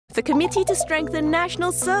The Committee to Strengthen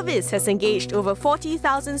National Service has engaged over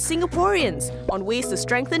 40,000 Singaporeans on ways to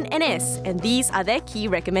strengthen NS, and these are their key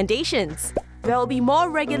recommendations. There will be more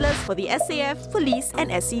regulars for the SAF, police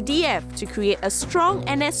and SCDF to create a strong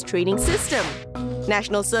NS training system.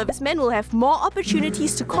 National servicemen will have more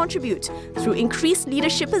opportunities to contribute through increased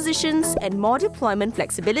leadership positions and more deployment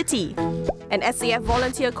flexibility. An SAF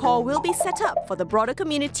Volunteer Corps will be set up for the broader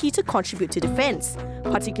community to contribute to defence,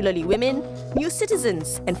 particularly women, new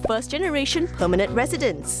citizens and first-generation permanent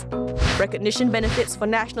residents. Recognition benefits for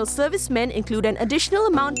national servicemen include an additional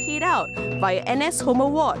amount paid out via NS Home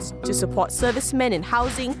Awards to support servicemen in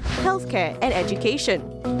housing, healthcare and education.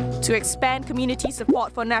 To expand community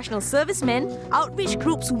support for national servicemen, outreach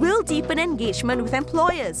groups will deepen engagement with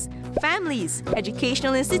employers, families,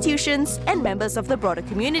 educational institutions and members of the broader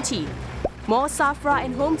community. More SAFRA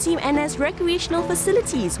and Home Team NS recreational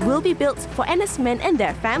facilities will be built for NS men and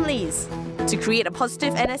their families. To create a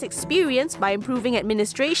positive NS experience by improving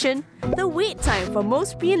administration, the wait time for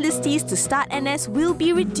most pre-enlistees to start NS will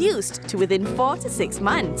be reduced to within 4 to 6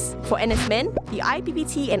 months. For NS men, the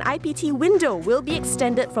IPPT and IPT window will be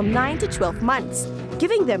extended from 9 to 12 months,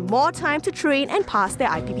 giving them more time to train and pass their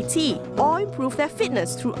IPPT or improve their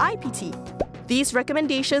fitness through IPT. These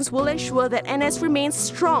recommendations will ensure that NS remains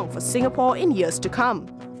strong for Singapore in years to come.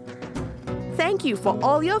 Thank you for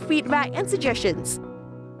all your feedback and suggestions.